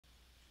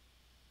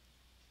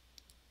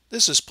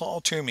This is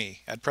Paul Tumey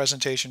at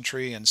Presentation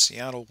Tree in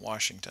Seattle,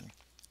 Washington.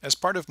 As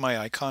part of my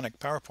iconic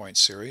PowerPoint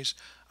series,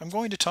 I'm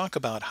going to talk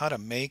about how to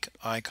make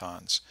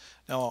icons.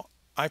 Now,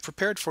 I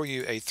prepared for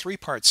you a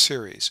three-part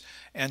series,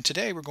 and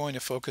today we're going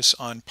to focus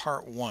on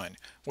part one,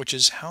 which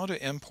is how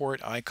to import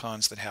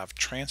icons that have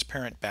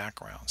transparent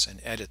backgrounds and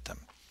edit them.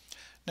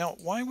 Now,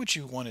 why would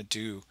you want to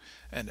do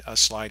a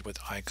slide with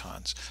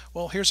icons?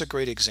 Well, here's a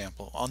great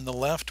example. On the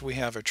left, we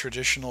have a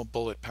traditional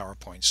bullet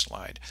PowerPoint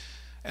slide.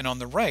 And on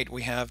the right,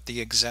 we have the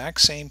exact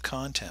same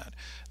content.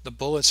 The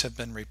bullets have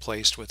been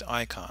replaced with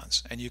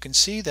icons. And you can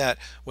see that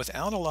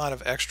without a lot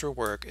of extra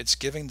work, it's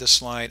giving the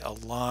slide a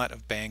lot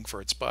of bang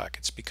for its buck.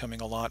 It's becoming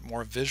a lot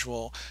more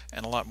visual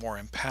and a lot more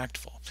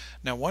impactful.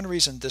 Now, one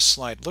reason this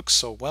slide looks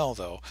so well,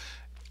 though,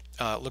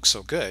 looks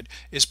so good,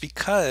 is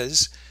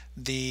because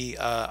the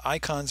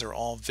icons are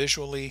all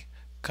visually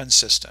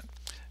consistent.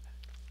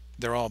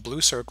 They're all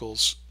blue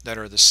circles that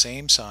are the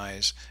same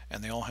size,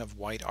 and they all have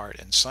white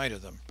art inside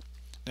of them.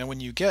 Now,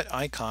 when you get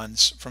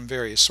icons from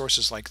various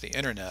sources like the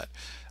internet,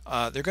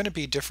 they're going to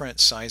be different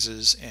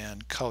sizes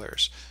and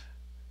colors.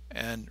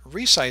 And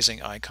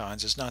resizing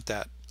icons is not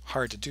that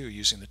hard to do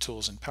using the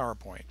tools in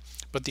PowerPoint,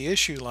 but the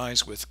issue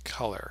lies with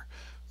color.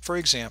 For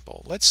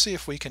example, let's see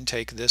if we can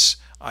take this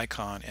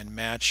icon and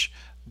match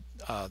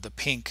the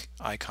pink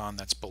icon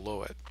that's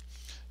below it.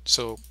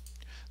 So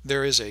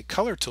there is a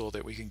color tool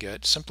that we can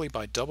get simply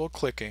by double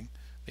clicking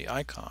the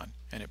icon,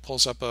 and it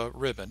pulls up a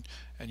ribbon,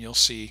 and you'll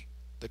see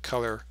the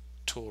color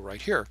tool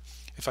right here.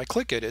 If I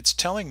click it, it's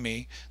telling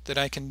me that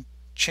I can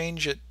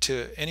change it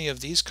to any of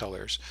these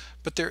colors,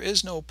 but there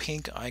is no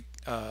pink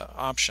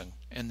option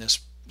in this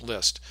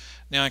list.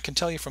 Now, I can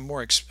tell you from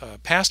more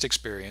past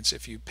experience,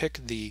 if you pick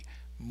the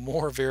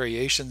more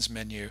variations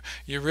menu,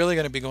 you're really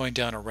going to be going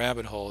down a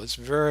rabbit hole. It's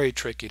very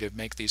tricky to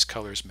make these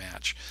colors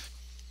match.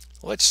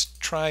 Let's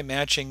try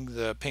matching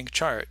the pink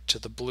chart to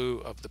the blue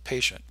of the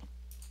patient.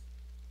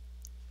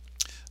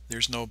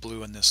 There's no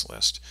blue in this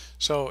list.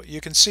 So you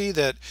can see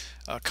that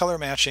color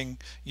matching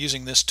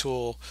using this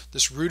tool,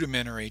 this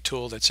rudimentary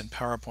tool that's in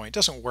PowerPoint,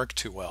 doesn't work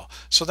too well.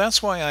 So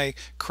that's why I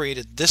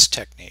created this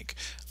technique,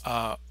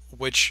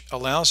 which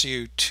allows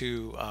you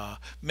to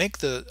make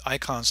the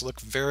icons look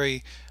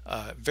very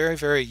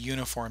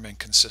uniform and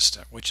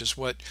consistent, which is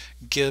what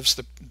gives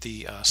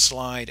the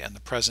slide and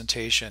the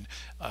presentation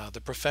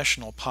the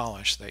professional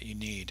polish that you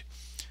need.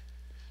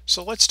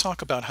 So let's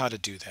talk about how to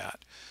do that.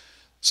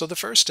 So the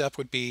first step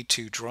would be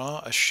to draw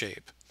a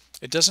shape.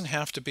 It doesn't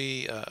have to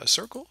be a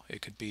circle.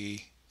 It could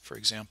be, for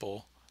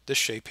example, this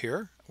shape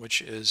here,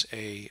 which is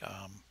a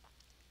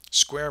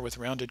square with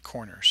rounded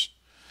corners.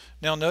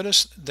 Now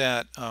notice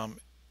that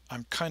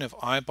I'm kind of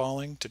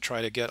eyeballing to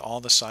try to get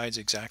all the sides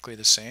exactly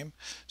the same.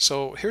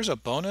 So here's a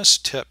bonus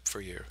tip for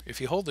you. If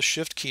you hold the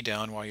Shift key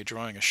down while you're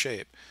drawing a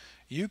shape,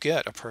 you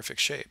get a perfect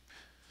shape.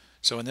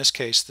 So in this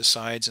case, the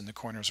sides and the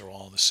corners are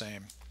all the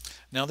same.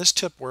 Now this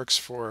tip works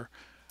for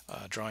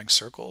drawing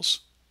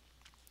circles.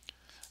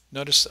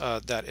 Notice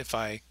that if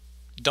I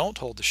don't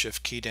hold the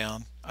Shift key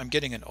down, I'm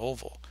getting an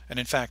oval. And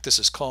in fact, this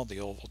is called the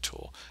oval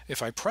tool.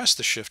 If I press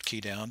the Shift key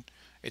down,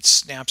 it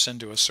snaps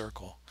into a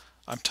circle.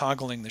 I'm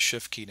toggling the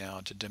Shift key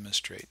down to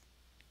demonstrate.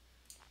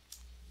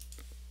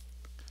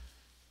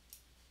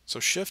 So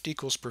Shift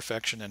equals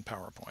perfection in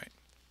PowerPoint.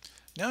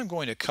 Now I'm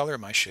going to color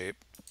my shape,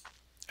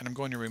 and I'm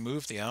going to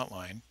remove the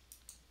outline,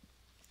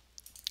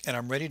 and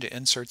I'm ready to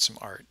insert some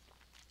art.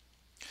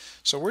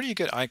 So where do you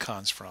get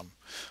icons from?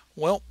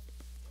 Well,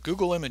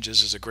 Google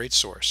Images is a great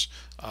source.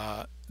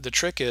 The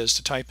trick is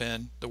to type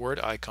in the word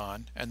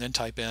icon and then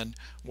type in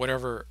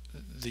whatever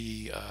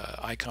the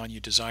icon you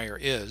desire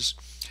is,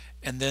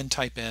 and then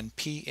type in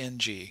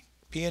PNG.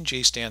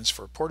 PNG stands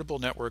for Portable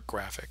Network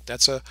Graphic.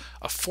 That's a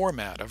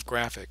format of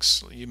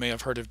graphics. You may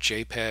have heard of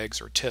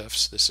JPEGs or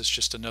TIFFs. This is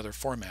just another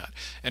format.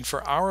 And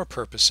for our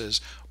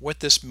purposes,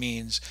 what this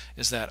means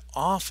is that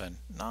often,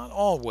 not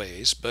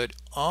always, but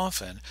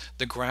often,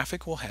 the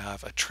graphic will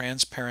have a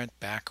transparent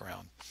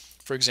background.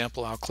 For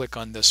example, I'll click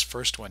on this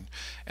first one,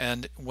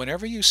 and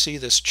whenever you see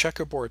this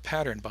checkerboard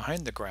pattern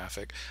behind the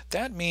graphic,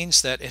 that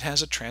means that it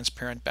has a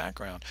transparent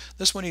background.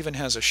 This one even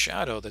has a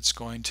shadow that's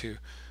going to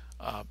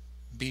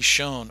be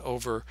shown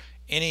over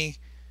any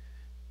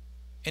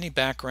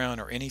background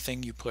or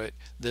anything you put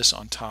this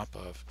on top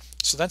of.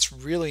 So that's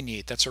really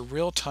neat. That's a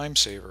real time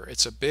saver.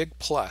 It's a big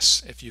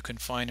plus if you can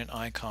find an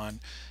icon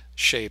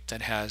shape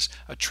that has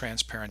a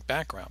transparent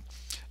background.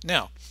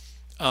 Now,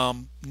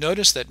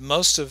 notice that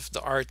most of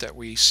the art that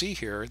we see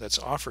here that's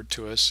offered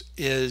to us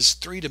is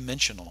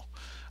three-dimensional,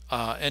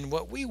 and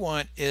what we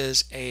want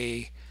is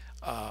a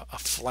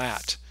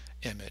flat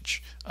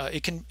image.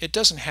 It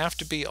doesn't have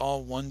to be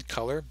all one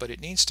color, but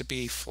it needs to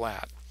be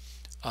flat.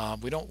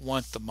 We don't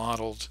want the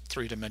modeled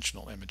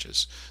three-dimensional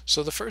images.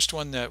 So the first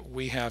one that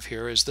we have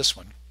here is this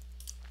one.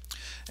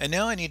 And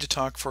now I need to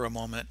talk for a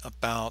moment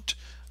about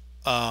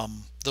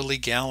the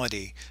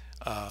legality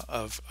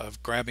of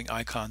grabbing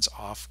icons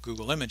off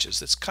Google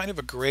Images. It's kind of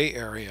a gray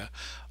area,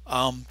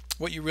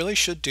 What you really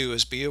should do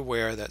is be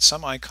aware that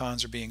some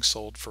icons are being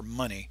sold for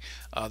money.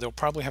 They'll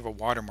probably have a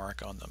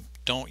watermark on them.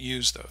 Don't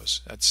use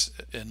those. That's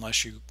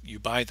unless you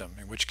buy them,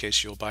 in which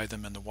case you'll buy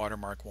them and the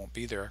watermark won't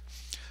be there.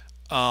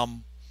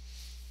 Um,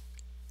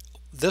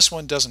 this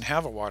one doesn't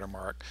have a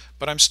watermark,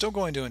 but I'm still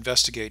going to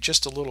investigate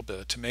just a little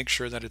bit to make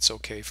sure that it's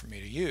okay for me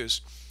to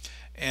use.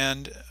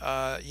 And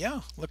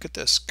yeah, look at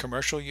this.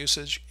 Commercial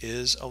usage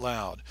is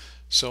allowed.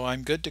 So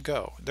I'm good to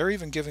go. They're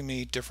even giving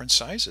me different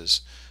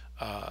sizes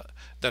uh,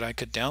 that I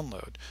could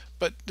download.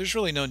 But there's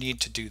really no need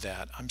to do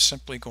that. I'm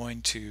simply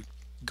going to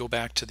go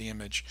back to the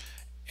image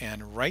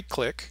and right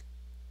click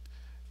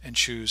and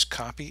choose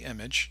copy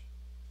image.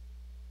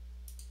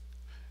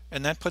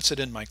 And that puts it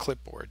in my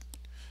clipboard.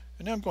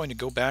 And now I'm going to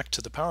go back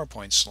to the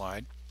PowerPoint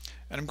slide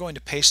and I'm going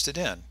to paste it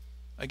in.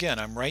 Again,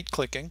 I'm right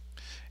clicking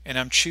and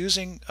I'm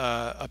choosing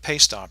a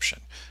paste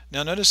option.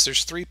 Now notice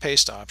there's three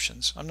paste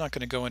options. I'm not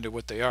going to go into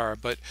what they are,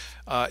 but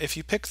if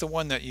you pick the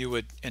one that you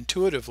would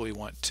intuitively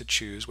want to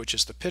choose, which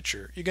is the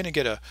picture, you're going to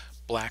get a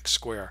black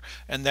square.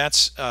 And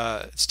that's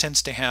it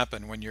tends to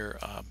happen when you're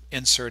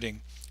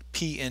inserting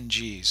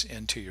PNGs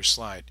into your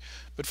slide.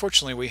 But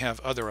fortunately we have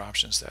other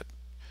options that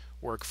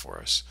work for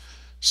us.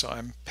 So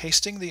I'm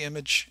pasting the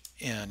image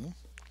in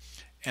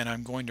and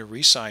I'm going to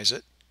resize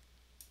it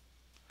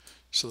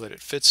so that it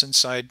fits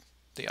inside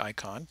the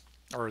icon,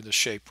 or the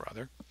shape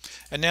rather.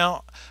 And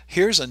now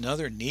here's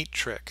another neat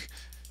trick.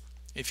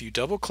 If you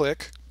double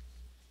click,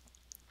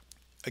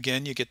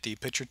 again you get the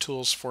Picture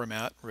Tools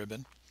Format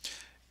ribbon,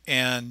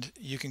 and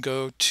you can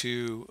go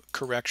to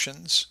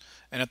Corrections,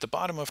 and at the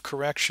bottom of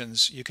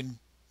Corrections you can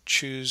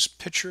choose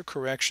Picture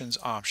Corrections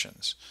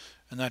Options,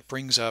 and that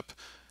brings up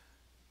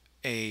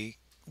a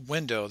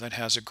window that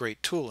has a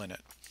great tool in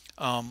it.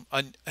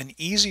 An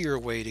easier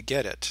way to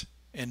get it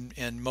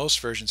in most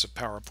versions of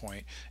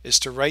PowerPoint is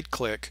to right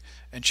click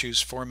and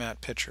choose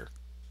Format Picture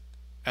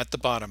at the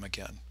bottom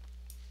again.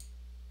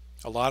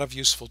 A lot of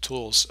useful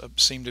tools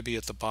seem to be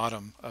at the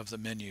bottom of the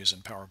menus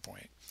in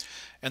PowerPoint,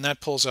 and that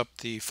pulls up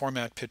the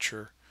Format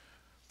Picture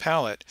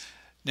palette.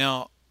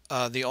 Now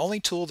the only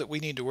tool that we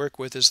need to work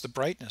with is the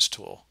brightness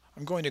tool.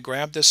 I'm going to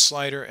grab this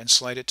slider and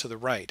slide it to the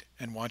right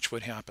and watch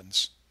what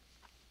happens.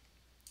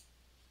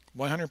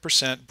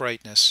 100%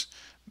 brightness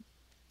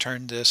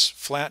turned this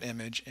flat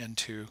image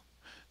into,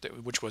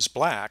 which was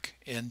black,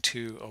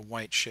 into a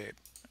white shape.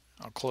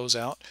 I'll close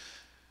out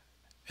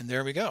and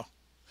there we go.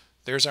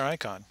 There's our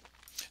icon.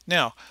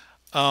 Now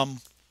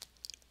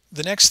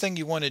the next thing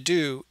you want to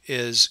do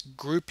is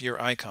group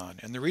your icon,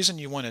 and the reason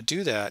you want to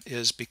do that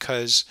is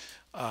because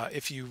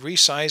if you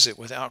resize it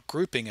without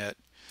grouping it,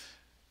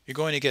 you're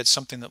going to get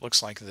something that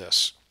looks like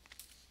this.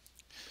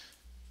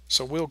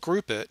 So we'll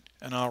group it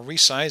and I'll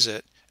resize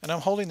it, and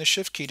I'm holding the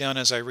shift key down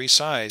as I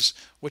resize,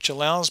 which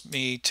allows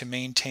me to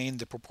maintain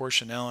the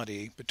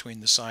proportionality between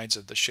the sides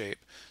of the shape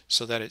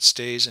so that it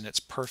stays in its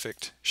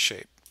perfect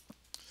shape.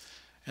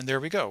 And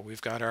there we go,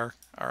 we've got our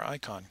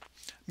icon.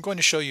 I'm going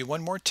to show you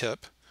one more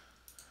tip.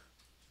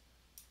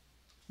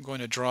 I'm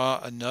going to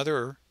draw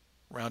another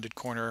rounded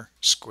corner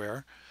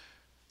square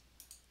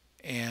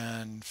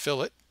and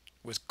fill it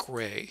with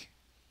gray,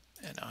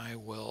 and I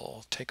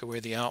will take away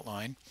the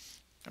outline.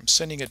 I'm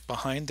sending it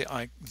behind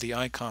the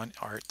icon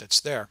art that's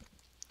there.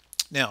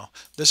 Now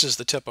this is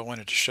the tip I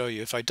wanted to show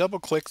you. If I double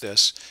click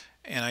this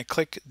and I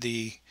click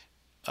the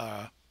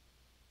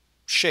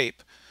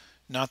shape,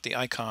 not the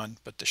icon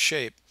but the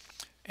shape,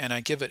 and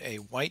I give it a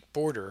white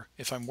border,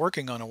 if I'm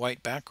working on a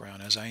white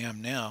background as I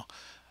am now,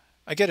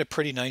 I get a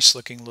pretty nice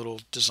looking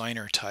little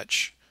designer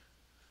touch.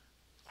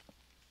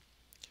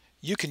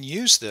 You can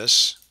use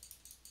this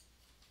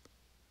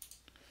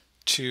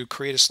to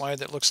create a slide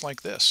that looks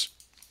like this.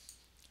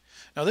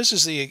 Now this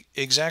is the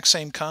exact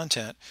same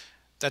content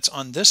that's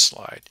on this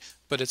slide,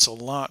 but it's a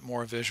lot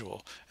more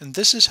visual. And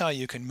this is how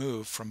you can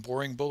move from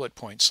boring bullet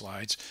point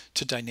slides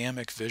to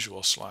dynamic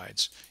visual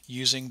slides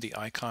using the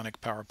iconic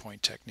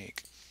PowerPoint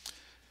technique.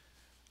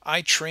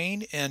 I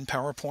train in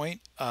PowerPoint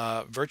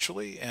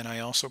virtually, and I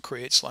also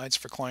create slides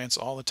for clients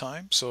all the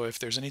time. So if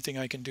there's anything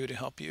I can do to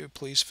help you,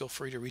 please feel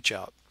free to reach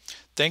out.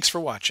 Thanks for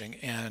watching,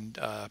 and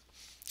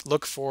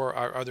look for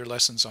our other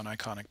lessons on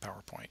iconic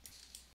PowerPoint.